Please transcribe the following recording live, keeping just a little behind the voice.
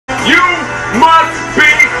You must be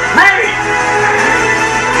ready.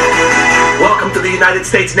 Welcome to the United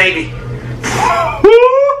States Navy.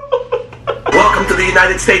 Welcome to the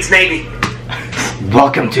United States Navy.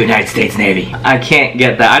 Welcome to the United States Navy. I can't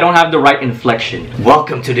get that. I don't have the right inflection.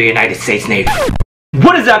 Welcome to the United States Navy.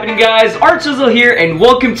 What is happening, guys? Archiezzle here, and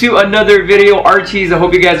welcome to another video. Archies, I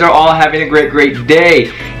hope you guys are all having a great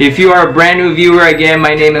day. If you are a brand new viewer, again,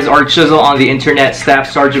 my name is Archiezzle on the internet, Staff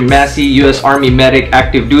Sergeant Massey, U.S. Army medic,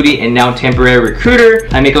 active duty, and now temporary recruiter.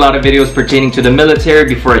 I make a lot of videos pertaining to the military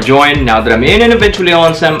before I joined, now that I'm in, and eventually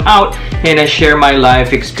once I'm out, and I share my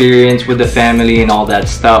life experience with the family and all that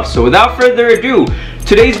stuff. So without further ado,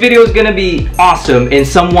 today's video is gonna be awesome and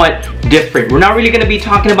somewhat different. We're not really gonna be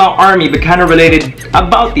talking about Army, but kind of related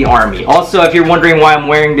about the Army. Also, if you're wondering why I'm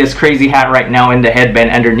wearing this crazy hat right now and the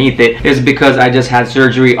headband underneath it, is because I just had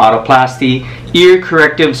surgery, otoplasty, ear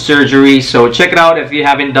corrective surgery. So check it out if you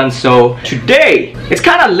haven't done so. Today, it's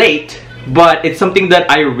kind of late, but it's something that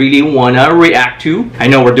I really want to react to. I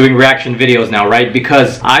know we're doing reaction videos now, right?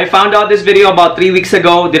 Because I found out this video about 3 weeks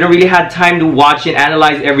ago. Didn't really have time to watch and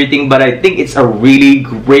analyze everything, but I think it's a really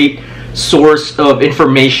great source of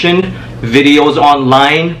information, videos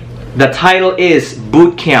online. The title is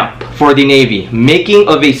Boot Camp for the Navy, Making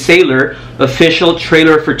of a Sailor, official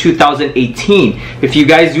trailer for 2018. If you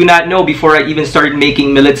guys do not know, before I even started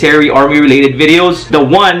making military Army related videos,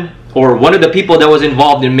 one of the people that was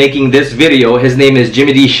involved in making this video, his name is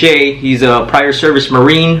Jimmy D. Shea. He's a prior service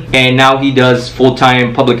Marine, and now he does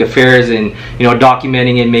full-time public affairs and, you know,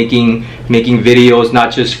 documenting and making videos,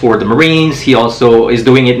 not just for the Marines. He also is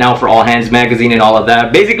doing it now for All Hands magazine and all of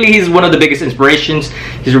that. Basically, he's one of the biggest inspirations.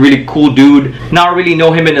 He's a really cool dude. Not really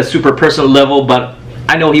know him in a super personal level, but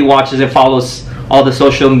I know he watches and follows all the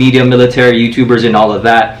social media, military YouTubers and all of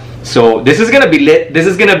that. So this is gonna be lit. This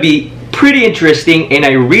is gonna be pretty interesting, and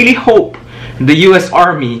I really hope the US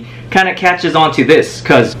Army kind of catches on to this,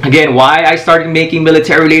 because again, why I started making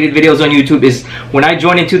military related videos on YouTube is when I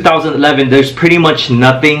joined in 2011, there's pretty much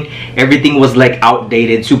nothing. Everything was like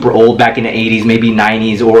outdated, super old, back in the 80s, maybe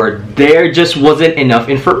 90s, or there just wasn't enough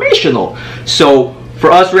informational. So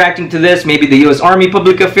for us reacting to this, maybe the US Army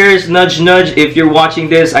Public Affairs, nudge nudge, if you're watching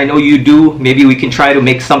this, I know you do, maybe we can try to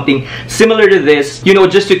make something similar to this, you know,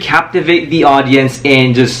 just to captivate the audience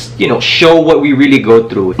and just, you know, show what we really go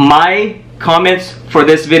through. My comments for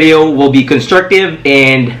this video will be constructive,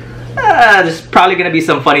 and there's probably gonna be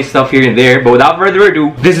some funny stuff here and there, but without further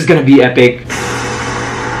ado, this is gonna be epic.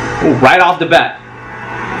 Ooh, right off the bat,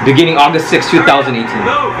 beginning August 6, 2018.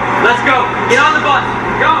 Move, let's go, get on the bus,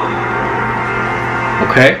 go!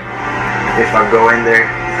 Okay. If I go in there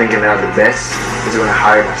thinking that I'm the best, it's going to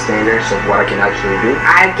hire my standards of what I can actually do.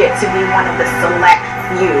 I get to be one of the select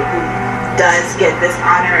few who does get this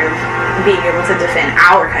honor of being able to defend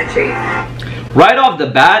our country. Right off the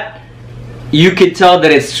bat, you could tell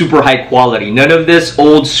that it's super high quality. None of this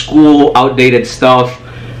old school, outdated stuff.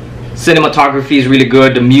 Cinematography is really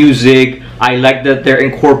good. The music, I like that they're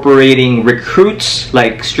incorporating recruits,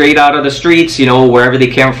 like straight out of the streets, you know, wherever they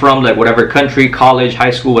came from, like whatever country, college, high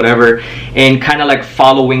school, whatever, and kind of like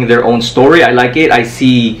following their own story. I like it. I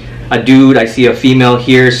see a dude, I see a female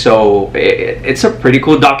here, so it's a pretty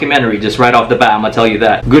cool documentary just right off the bat, I'm gonna tell you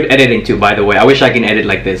that. Good editing too, by the way. I wish I can edit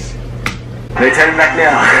like this. They're turning back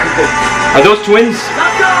now. Are those twins?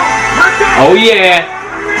 Let's go! Let's go! Oh yeah!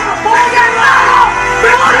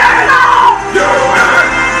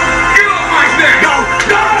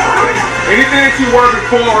 Anything that you were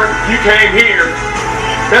before you came here,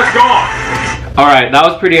 that's gone. Alright, that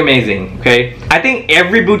was pretty amazing, okay? I think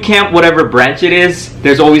every boot camp, whatever branch it is,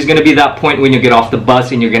 there's always going to be that point when you get off the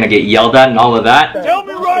bus and you're going to get yelled at and all of that. Tell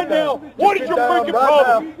me right now, what is your freaking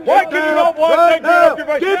problem? Why can you not want to take that off your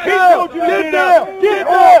face? Get down! Get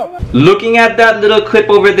down! Looking at that little clip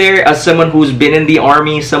over there, as someone who's been in the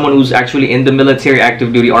Army, someone who's actually in the military,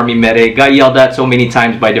 active duty Army medic, got yelled at so many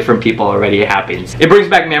times by different people already. It happens. It brings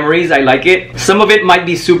back memories. I like it. Some of it might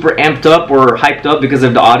be super amped up or hyped up because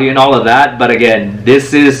of the audio and all of that, but again,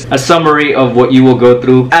 this is a summary of what you will go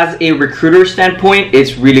through. As a recruiter standpoint,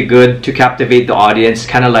 it's really good to captivate the audience,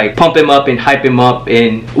 kind of like pump him up and hype him up.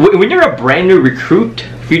 And when you're a brand new recruit,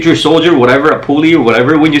 future soldier, whatever, a pulley or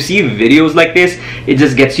whatever, when you see videos like this, it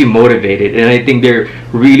just gets you motivated. And I think they're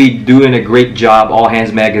really doing a great job. All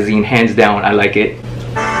Hands magazine, hands down. I like it.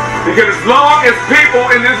 Because as long as people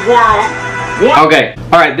in this world want... Okay,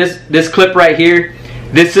 alright, this clip right here,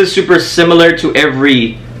 this is super similar to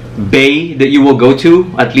every bay that you will go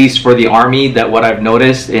to, at least for the Army, that what I've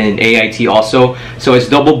noticed in AIT also. So it's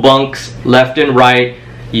double bunks, left and right.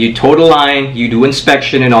 You total line, you do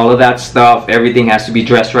inspection and all of that stuff. Everything has to be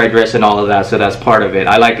dressed right, dressed and all of that. So that's part of it.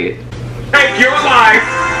 I like it. Take your life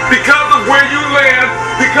where you live,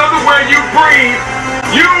 because of where you breathe,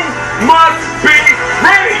 you must be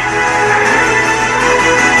ready.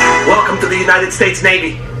 Welcome to the United States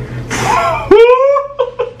Navy.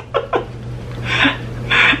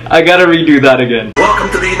 I gotta redo that again. Welcome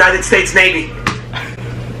to the United States Navy.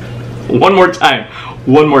 One more time,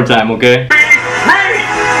 okay? Be ready.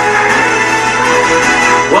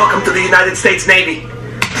 Welcome to the United States Navy.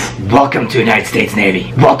 Welcome to United States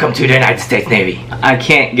Navy. Welcome to the United States Navy. I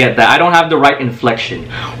can't get that. I don't have the right inflection.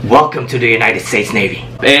 Welcome to the United States Navy.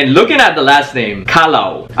 And looking at the last name,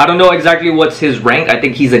 Kalau. I don't know exactly what's his rank. I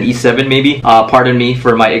think he's an E7 maybe. Pardon me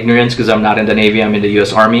for my ignorance because I'm not in the Navy. I'm in the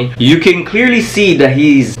US Army. You can clearly see that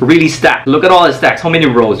he's really stacked. Look at all his stacks. How many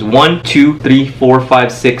rows? 1, 2, 3, 4,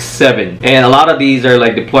 5, 6, 7. And a lot of these are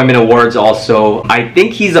like deployment awards also. I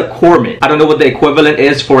think he's a corpsman. I don't know what the equivalent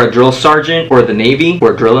is for a drill sergeant or the Navy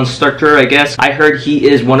or drill instructor, I guess. I heard he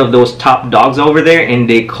is one of those top dogs over there and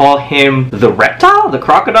they call him the reptile, the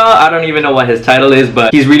crocodile. I don't even know what his title is,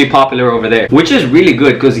 but he's really popular over there, which is really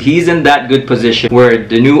good because he's in that good position where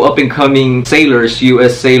the new up and coming sailors,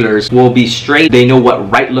 US sailors, will be straight. They know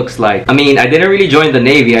what right looks like. I mean, I didn't really join the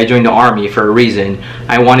Navy. I joined the Army for a reason.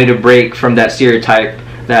 I wanted to break from that stereotype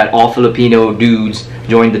that all Filipino dudes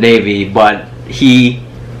join the Navy, but he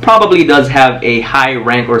probably does have a high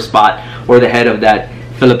rank or spot or the head of that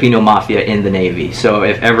Filipino mafia in the Navy. So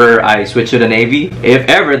if ever I switch to the Navy, if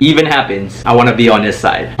ever even happens, I want to be on this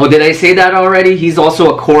side. Oh, did I say that already? He's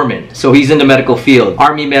also a corpsman. So he's in the medical field.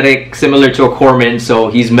 Army medic, similar to a corpsman.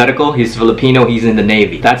 So he's medical, he's Filipino, he's in the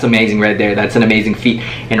Navy. That's amazing right there. That's an amazing feat.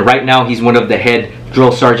 And right now he's one of the head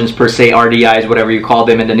drill sergeants per se, RDIs, whatever you call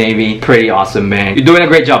them in the Navy. Pretty awesome, man. You're doing a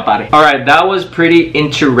great job, buddy. Alright, that was pretty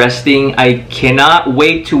interesting. I cannot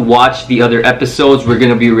wait to watch the other episodes. We're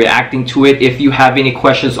gonna be reacting to it. If you have any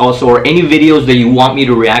questions also or any videos that you want me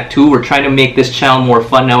to react to, we're trying to make this channel more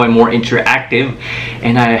fun now and more interactive.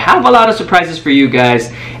 And I have a lot of surprises for you guys.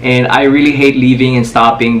 And I really hate leaving and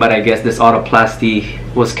stopping, but I guess this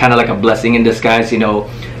autoplasty was kind of like a blessing in disguise, you know.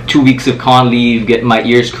 2 weeks of con leave, get my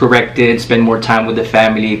ears corrected, spend more time with the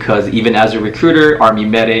family, because even as a recruiter, Army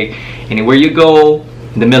medic, anywhere you go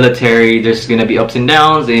in the military, there's gonna be ups and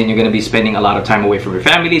downs and you're gonna be spending a lot of time away from your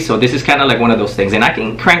family. So this is kind of like one of those things, and I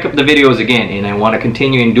can crank up the videos again, and I want to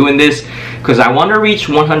continue in doing this because I want to reach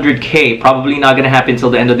 100K. Probably not gonna happen until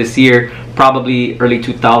the end of this year, probably early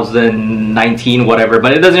 2019, whatever,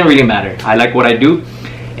 but it doesn't really matter. I like what I do.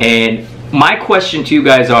 And my question to you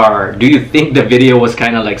guys are, do you think the video was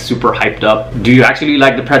kind of like super hyped up? Do you actually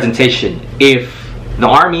like the presentation? If the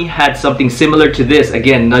Army had something similar to this,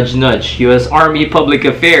 again, nudge nudge, US Army Public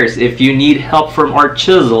Affairs, if you need help from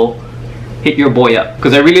Archiezzle, hit your boy up.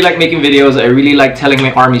 Because I really like making videos, I really like telling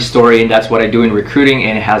my Army story, and that's what I do in recruiting,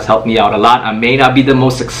 and it has helped me out a lot. I may not be the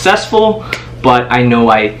most successful, but I know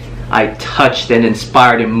I touched and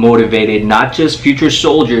inspired and motivated not just future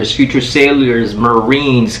soldiers, future sailors,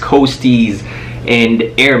 Marines, coasties, and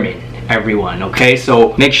airmen, everyone, okay?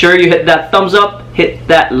 So make sure you hit that thumbs up, hit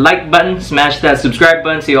that like button, smash that subscribe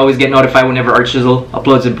button so you always get notified whenever Archiezzle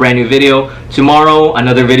uploads a brand new video. Tomorrow,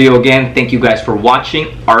 another video again. Thank you guys for watching.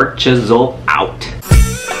 Archiezzle out.